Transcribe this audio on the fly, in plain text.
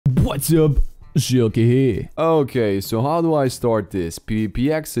What's up? Shilky here. Okay, so how do I start this?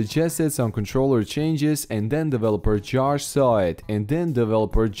 PvPX suggested some controller changes, and then developer Josh saw it, and then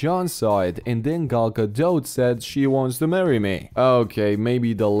developer John saw it, and then Gal Gadot said she wants to marry me. Okay,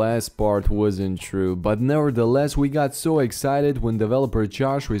 maybe the last part wasn't true, but nevertheless we got so excited when developer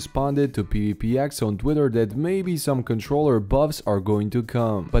Josh responded to PvPX on Twitter that maybe some controller buffs are going to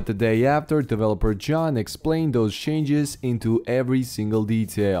come. But the day after, developer John explained those changes into every single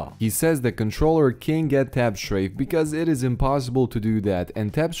detail. He says the controller can't get tap strafe because it is impossible to do that,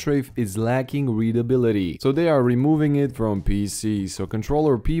 and tap strafe is lacking readability, so they are removing it from PC. So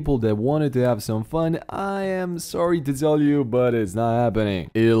controller people that wanted to have some fun, I am sorry to tell you, but it's not happening.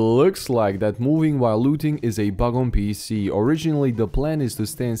 It looks like that moving while looting is a bug on PC. Originally the plan is to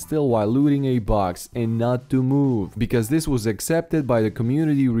stand still while looting a box and not to move, because this was accepted by the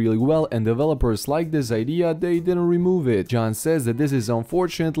community really well and developers like this idea, they didn't remove it. John says that this is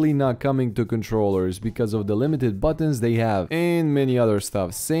unfortunately not coming to controllers because of the limited buttons they have and many other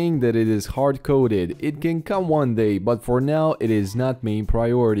stuff, saying that it is hard-coded. It can come one day, but for now it is not main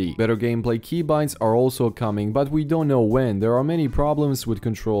priority. Better gameplay keybinds are also coming, but we don't know when. There are many problems with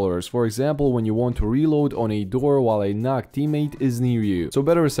controllers. For example, when you want to reload on a door while a knocked teammate is near you. So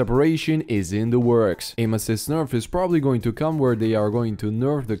better separation is in the works. Aim assist nerf is probably going to come, where they are going to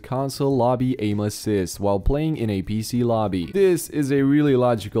nerf the console lobby aim assist while playing in a PC lobby. This is a really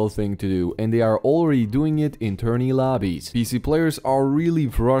logical thing to do, and they are already doing it in tourney lobbies. PC players are really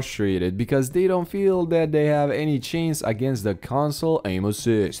frustrated because they don't feel that they have any chance against the console aim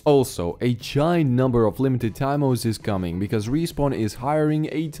assist. Also, a giant number of limited timos is coming because Respawn is hiring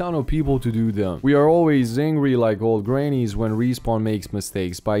a ton of people to do them. We are always angry like old grannies when Respawn makes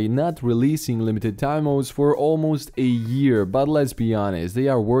mistakes by not releasing limited timos for almost a year, but let's be honest, they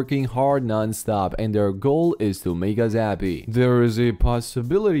are working hard non-stop and their goal is to make us happy. There is a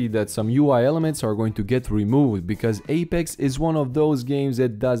possibility that some UI elements are going to get removed because Apex is one of those games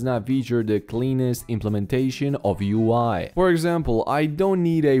that does not feature the cleanest implementation of UI. For example, I don't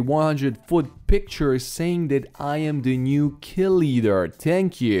need a 100-foot picture saying that I am the new kill leader.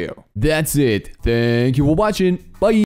 Thank you. That's it. Thank you for watching. Bye.